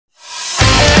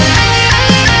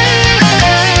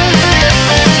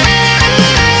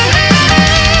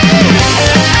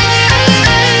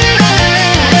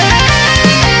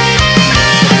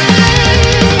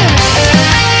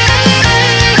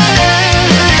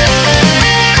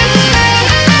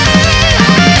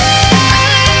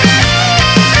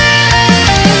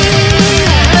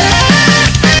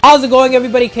How's it going,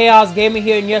 everybody? Chaos Gaming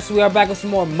here, and yes, we are back with some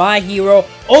more My Hero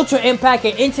Ultra Impact.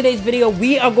 And in today's video,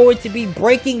 we are going to be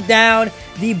breaking down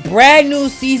the brand new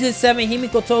Season 7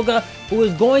 Himiko Toga, who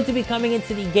is going to be coming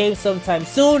into the game sometime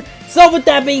soon. So with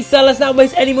that being said, let's not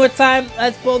waste any more time.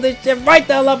 Let's pull this shit right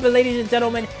down up, and ladies and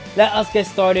gentlemen, let us get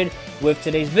started with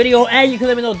today's video. And you can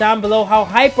let me know down below, how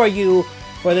hype are you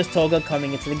for this Toga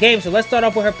coming into the game. So let's start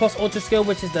off with her plus ultra skill,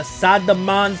 which is the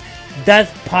Sadamon's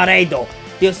Death Paredo.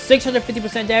 Deals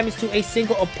 650% damage to a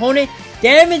single opponent.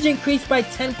 Damage increased by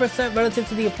 10% relative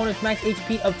to the opponent's max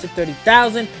HP up to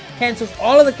 30,000. Cancels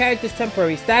all of the character's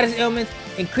temporary status ailments.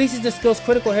 Increases the skill's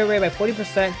critical hit rate by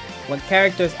 40% when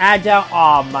character is agile.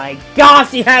 Oh my gosh,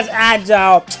 he has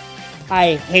agile.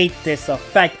 I hate this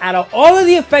effect. Out of all of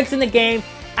the effects in the game,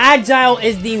 agile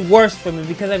is the worst for me,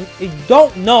 because if you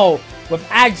don't know, with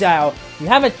agile, you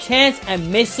have a chance at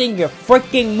missing your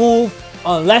freaking move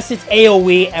unless it's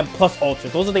AoE and plus ultra.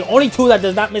 Those are the only two that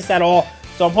does not miss at all.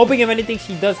 So I'm hoping, if anything,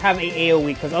 she does have a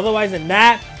AoE, because otherwise than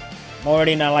that, I'm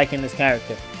already not liking this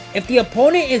character. If the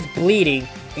opponent is bleeding,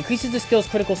 increases the skill's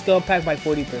critical skill impact by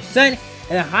 40%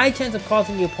 and a high chance of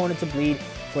causing the opponent to bleed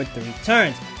for 3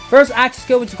 turns. First action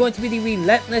skill, which is going to be the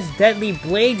Relentless Deadly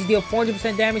Blades, deal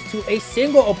 400% damage to a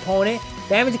single opponent.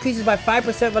 Damage increases by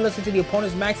 5% relative to the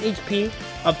opponent's max HP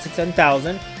up to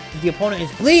 10,000. If the opponent is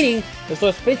bleeding,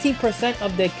 restores 15%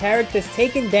 of the character's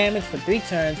taken damage for 3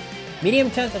 turns.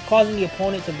 Medium chance of causing the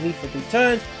opponent to bleed for 3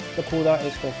 turns. The cooldown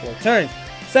is for 4 turns.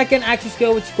 Second action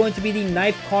skill, which is going to be the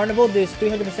Knife Carnival, does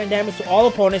 300% damage to all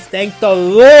opponents. Thank the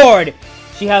Lord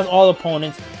she has all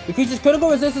opponents. Decreases critical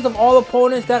resistance of all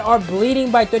opponents that are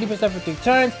bleeding by 30% for 3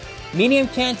 turns. Medium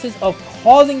chances of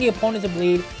causing the opponent to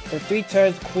bleed for 3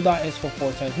 turns. Cooldown is for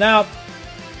 4 turns. Now,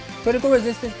 critical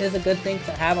resistance is a good thing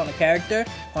to have on a character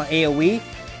on AoE.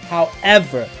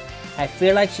 However, I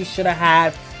feel like she should have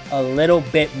had a little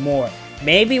bit more.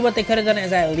 Maybe what they could have done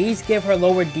is at least give her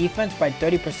lower defense by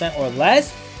 30% or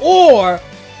less. Or,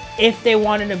 if they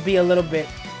wanted to be a little bit,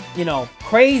 you know,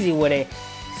 crazy with it,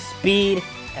 speed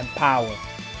and power.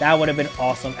 That would have been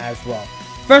awesome as well.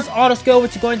 First auto skill,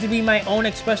 which is going to be My Own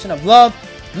Expression of Love.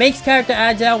 Makes character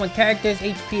agile when character's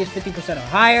HP is 50% or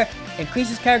higher.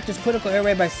 Increases character's critical hit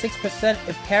rate by 6%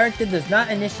 if character does not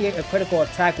initiate a critical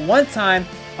attack 1 time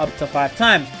up to 5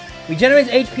 times. Regenerates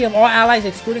HP of all allies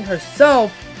excluding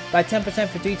herself by 10%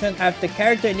 for 3 turns after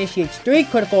character initiates 3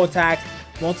 critical attacks.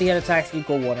 Multi-hit attacks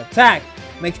equal 1 attack.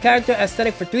 Makes character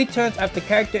aesthetic for 3 turns after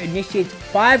character initiates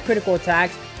 5 critical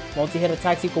attacks. Multi-hit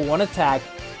attacks equal 1 attack.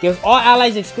 Gives all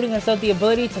allies excluding herself the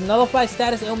ability to nullify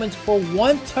status ailments for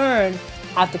 1 turn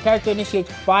after character initiates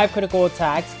 5 critical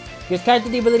attacks. Gives character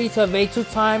the ability to evade 2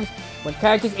 times when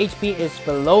character's HP is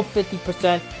below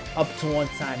 50% up to 1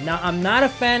 time. Now, I'm not a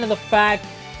fan of the fact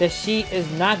that she is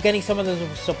not getting some of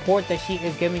the support that she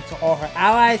is giving to all her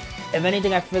allies. If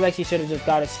anything, I feel like she should have just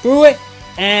got to screw it.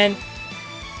 And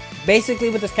basically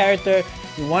with this character,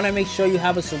 you want to make sure you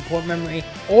have a support memory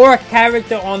or a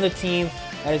character on the team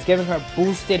that is giving her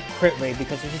boosted crit rate,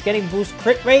 because if she's getting boost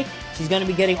crit rate, she's going to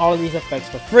be getting all of these effects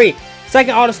for free.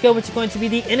 Second auto skill, which is going to be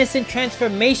the Innocent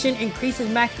Transformation, increases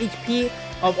max HP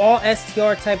of all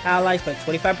STR type allies by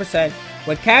 25%.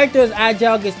 When character is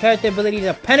agile, gives character ability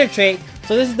to penetrate.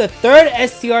 So this is the 3rd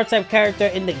STR type character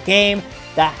in the game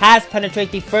that has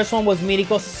penetrate. The first one was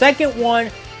Himiko, second one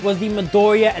was the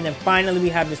Midoriya, and then finally we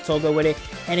have this Toga with it.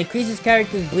 And increases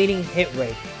character's bleeding hit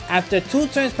rate. After 2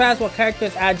 turns pass while character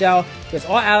is agile, gives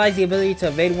all allies the ability to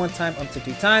evade 1 time up to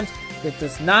 3 times. This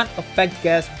does not affect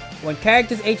guests. When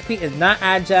character's HP is not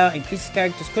agile, increases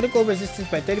character's critical resistance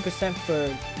by 30% for...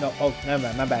 No, oh, never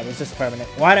mind, my bad. It's just permanent.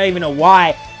 Why do I even know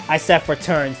why I said for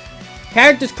turns?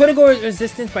 Character's critical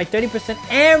resistance by 30%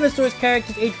 and restores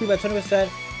character's HP by 20%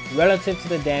 relative to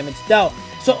the damage dealt.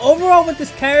 So overall with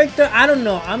this character, I don't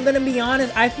know. I'm going to be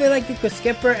honest. I feel like you could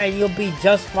skip her and you'll be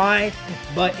just fine.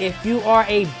 But if you are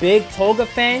a big Toga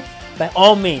fan, by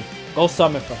all means, go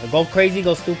summon for her. Go crazy,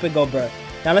 go stupid, go bird.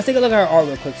 Now let's take a look at her art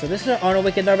real quick. So this is her Honor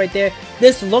Wicked art right there.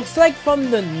 This looks like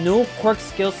from the new quirk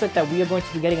skill set that we are going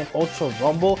to be getting in Ultra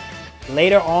Rumble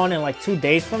later on in like 2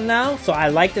 days from now. So I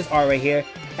like this art right here.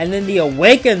 And then the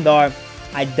Awakened art,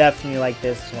 I definitely like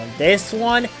this one. This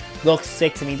one looks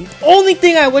sick to me. The only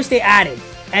thing I wish they added,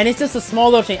 and it's just a small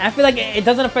little change, I feel like it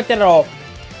doesn't affect it at all,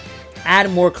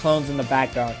 add more clones in the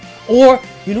background. Or,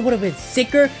 you know what would have been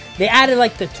sicker? They added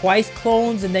like the twice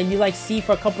clones, and then you like see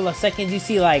for a couple of seconds, you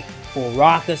see like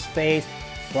Uraraka's face,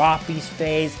 Froppy's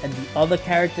face, and the other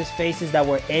characters' faces that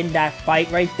were in that fight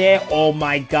right there. Oh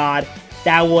my god,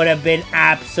 that would have been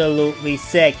absolutely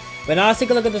sick. But now let's take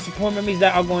a look at the support memories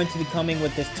that are going to be coming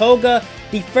with this Toga.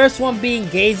 The first one being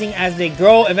Gazing as They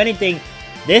Grow. If anything,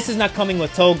 this is not coming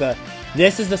with Toga.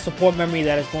 This is the support memory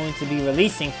that is going to be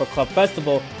releasing for Club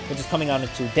Festival, which is coming out in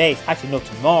 2 days. Actually, no,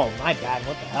 tomorrow. My bad.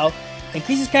 What the hell?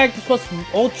 Increases characters plus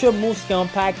Ultra Move Skill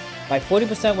Impact by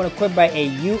 40% when equipped by a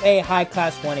UA High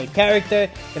Class 1A character.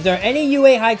 If there are any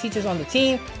UA High teachers on the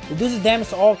team, reduces damage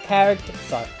to all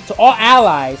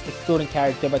allies, excluding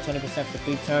character, by 20% for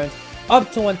 3 turns,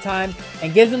 up to 1 time,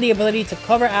 and gives them the ability to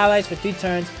cover allies for 3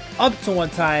 turns, up to 1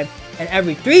 time, and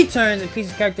every 3 turns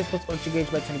increases characters plus Ultra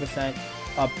Gauge by 20%,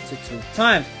 up to 2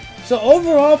 times. So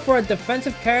overall, for a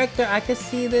defensive character, I could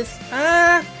see this.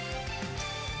 I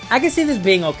can see this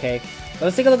being okay. But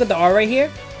let's take a look at the art right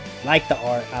here. Like the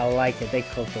art, I like it. They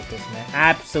cooked with this, man.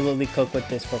 Absolutely cooked with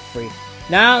this for free.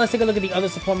 Now let's take a look at the other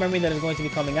support memory that is going to be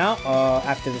coming out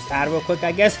after this ad, real quick,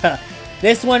 I guess.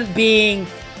 This one being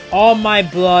All My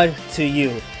Blood to You.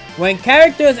 When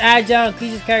character is agile,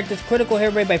 increases character's critical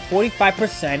hit rate by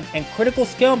 45% and critical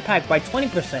skill impact by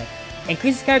 20%.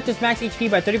 Increases character's max HP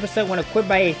by 30% when equipped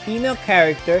by a female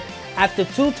character. After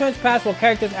 2 turns pass while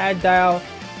character's agile,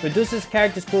 reduces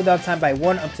character's cooldown time by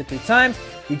 1 up to 3 times.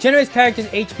 Regenerates character's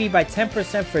HP by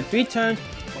 10% for 3 turns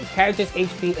when character's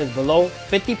HP is below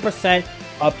 50%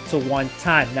 up to 1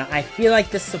 time. Now, I feel like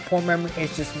this support memory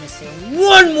is just missing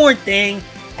one more thing,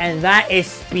 and that is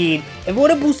speed. If it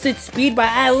would have boosted speed by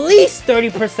at least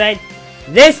 30%,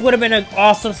 this would have been an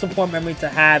awesome support memory to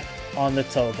have on the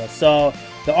Toga. So,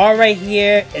 the art right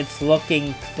here, it's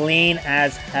looking clean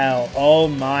as hell. Oh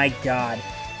my god.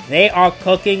 They are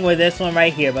cooking with this one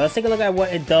right here. But let's take a look at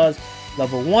what it does.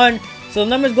 Level 1. So the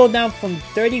numbers go down from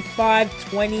 35,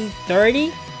 20,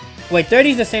 30. Wait,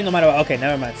 30 is the same no matter what. Okay,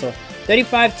 never mind. So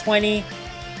 35, 20,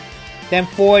 then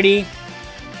 40,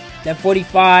 then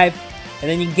 45. And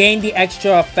then you gain the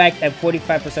extra effect at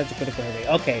 45% to critical hit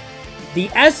rate. Okay. The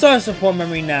SR support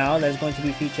memory now that is going to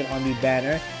be featured on the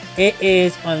banner. It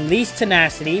is Unleashed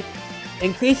Tenacity.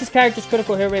 Increases character's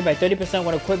critical hit rate by 30%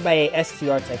 when equipped by a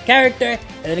STR type character,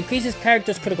 and then increases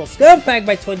character's critical skill impact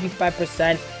by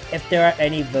 25% if there are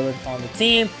any villains on the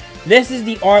team. This is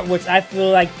the art, which I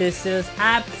feel like this is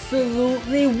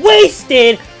absolutely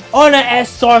wasted on an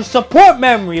SR support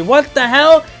memory. What the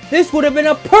hell? This would have been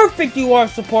a perfect UR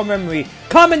support memory.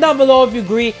 Comment down below if you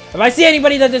agree. If I see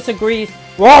anybody that disagrees,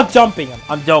 we're all jumping them.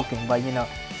 I'm joking, but you know,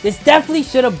 this definitely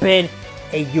should have been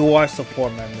a UR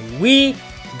support memory. We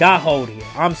got hold here.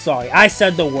 I'm sorry. I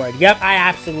said the word. Yep, I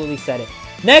absolutely said it.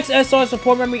 Next SR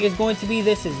support memory is going to be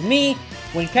This Is Me.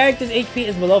 When character's HP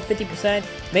is below 50%,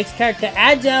 makes character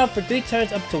agile for 3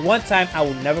 turns up to 1 time. I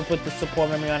will never put the support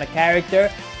memory on a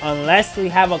character unless we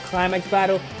have a climax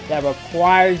battle that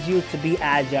requires you to be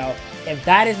agile. If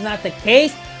that is not the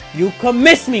case, you can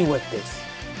miss me with this.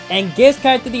 And gives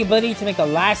character the ability to make a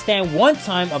last stand 1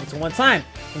 time up to 1 time.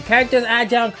 When character is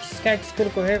agile, increases character's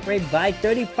critical hit rate by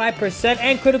 35%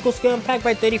 and critical skill impact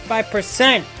by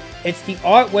 35%. It's the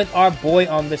art with our boy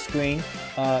on the screen,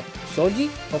 Shoji.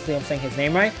 Hopefully I'm saying his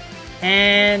name right.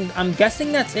 And I'm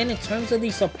guessing that's in terms of the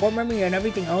support memory and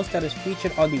everything else that is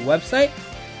featured on the website.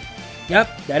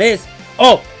 Yep, that is.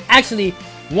 Oh, actually,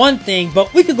 one thing,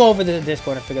 but we could go over to the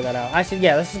Discord and figure that out. Actually,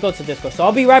 yeah, let's just go to Discord. So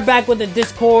I'll be right back with the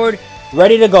Discord.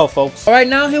 Ready to go, folks. Alright,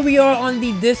 now here we are on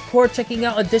the Discord checking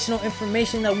out additional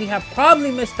information that we have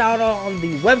probably missed out on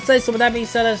the website. So with that being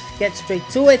said, let's get straight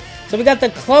to it. So we got the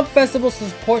Club Festival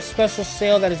Support Special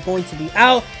Sale that is going to be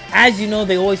out. As you know,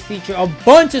 they always feature a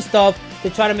bunch of stuff to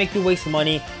try to make you waste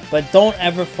money, but don't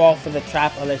ever fall for the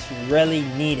trap unless you really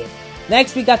need it.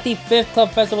 Next, we got the 5th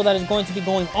Club Festival that is going to be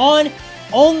going on.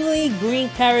 Only green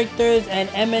characters and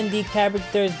MND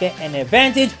characters get an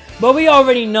advantage, but we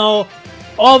already know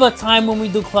all the time when we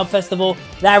do Club Festival,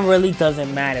 that really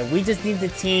doesn't matter. We just need the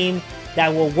team that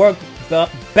will work the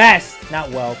best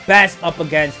up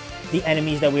against the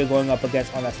enemies that we're going up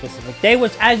against on that specific day,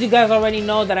 which, as you guys already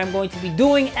know, that I'm going to be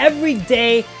doing every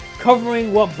day,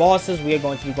 covering what bosses we are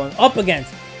going to be going up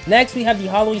against. Next, we have the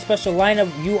Halloween special lineup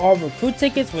UR recruit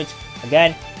tickets, which,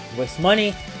 again, waste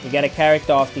money. You get a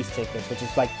character off these tickets, which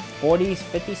is like 40,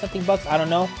 50 something bucks, I don't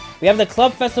know. We have the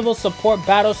Club Festival Support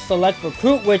Battle Select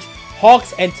Recruit, which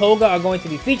Hawks and Toga are going to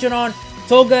be featured on.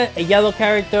 Toga, a yellow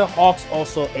character. Hawks,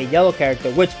 also a yellow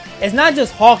character, which is not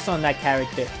just Hawks on that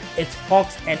character. It's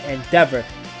Hawks and Endeavor.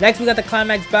 Next, we got the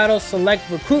Climax Battle Select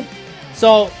Recruit.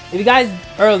 So, if you guys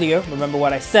earlier remember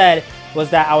what I said, was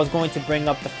that I was going to bring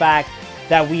up the fact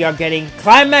that we are getting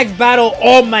Climax Battle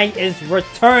All Might is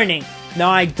returning. Now,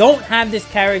 I don't have this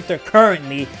character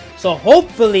currently, so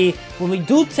hopefully, when we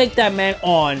do take that man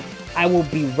on, I will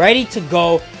be ready to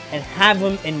go and have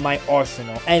him in my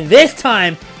arsenal. And this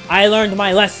time, I learned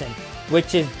my lesson,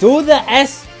 which is do the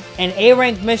S and A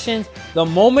rank missions the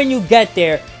moment you get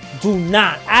there. Do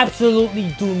not,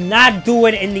 absolutely do not do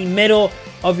it in the middle.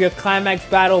 of your climax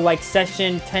battle like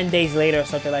session 10 days later or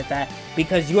something like that,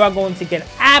 because you are going to get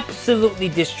absolutely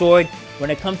destroyed when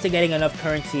it comes to getting enough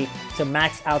currency to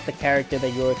max out the character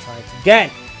that you're trying to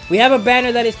get. We have a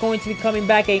banner that is going to be coming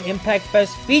back, a Impact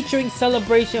Fest featuring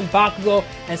Celebration Bakugo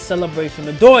and Celebration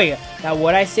Midoriya. Now,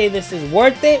 would I say this is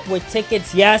worth it? With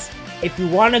tickets, yes. If you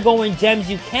want to go in gems,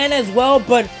 you can as well,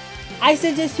 but I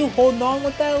suggest you hold on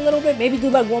with that a little bit. Maybe do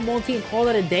like one multi and call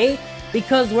it a day,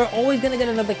 because we're always going to get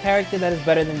another character that is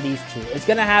better than these two. It's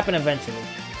going to happen eventually.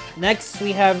 Next,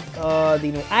 we have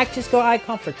the new action score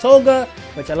icon for Toga,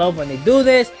 which I love when they do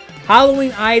this.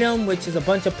 Halloween item, which is a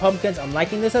bunch of pumpkins. I'm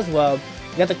liking this as well.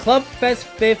 We got the Club Fest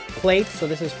 5th place. So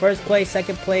this is 1st place,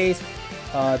 2nd place,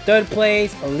 3rd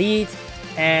place, Elite,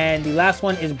 and the last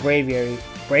one is Braviary.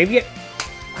 Braviary?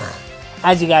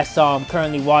 As you guys saw, I'm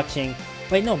currently watching...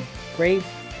 Wait, no.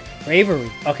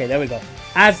 Bravery. Okay, there we go.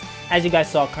 As you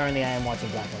guys saw, currently I am watching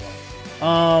Black and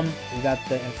White. We got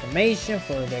the information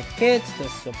for their kits, the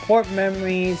support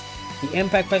memories. The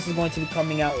Impact Fest is going to be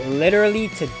coming out literally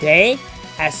today,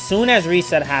 as soon as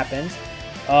reset happens.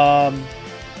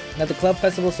 Got the Club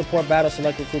Festival support battle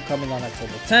select recruit coming on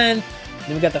October 10th.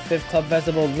 Then we got the 5th Club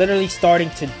Festival literally starting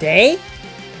today.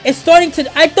 It's starting to...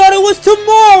 I thought it was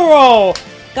tomorrow!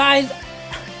 Guys,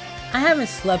 I haven't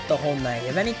slept the whole night.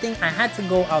 If anything, I had to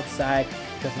go outside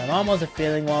because my mom wasn't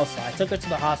feeling well, so I took her to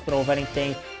the hospital, if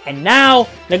anything. And now,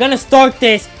 they're gonna start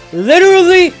this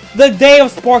literally the day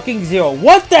of Sparking Zero.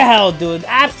 What the hell, dude?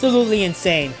 Absolutely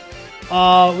insane.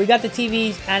 We got the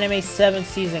TV's Anime 7th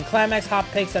Season Climax Hot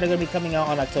Picks that are going to be coming out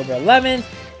on October 11th.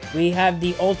 We have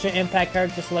the Ultra Impact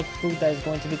Character Select Group that is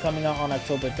going to be coming out on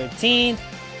October 13th.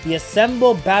 The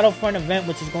Assemble Battlefront event,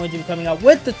 which is going to be coming out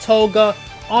with the Toga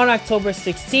on October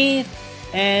 16th.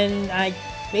 And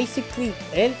basically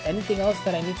anything else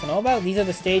that I need to know about. These are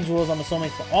the stage rules, I'm assuming,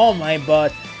 for All Might,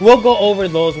 but we'll go over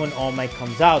those when All Might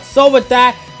comes out. So with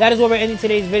that is where we're ending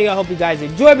today's video. I hope you guys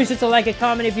enjoyed. Be sure to like and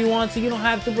comment if you want to. You don't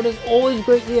have to, but it's always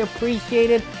greatly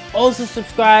appreciated. Also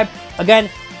subscribe. Again,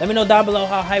 let me know down below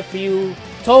how hyped for you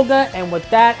Toga. And with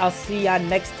that, I'll see y'all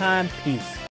next time. Peace.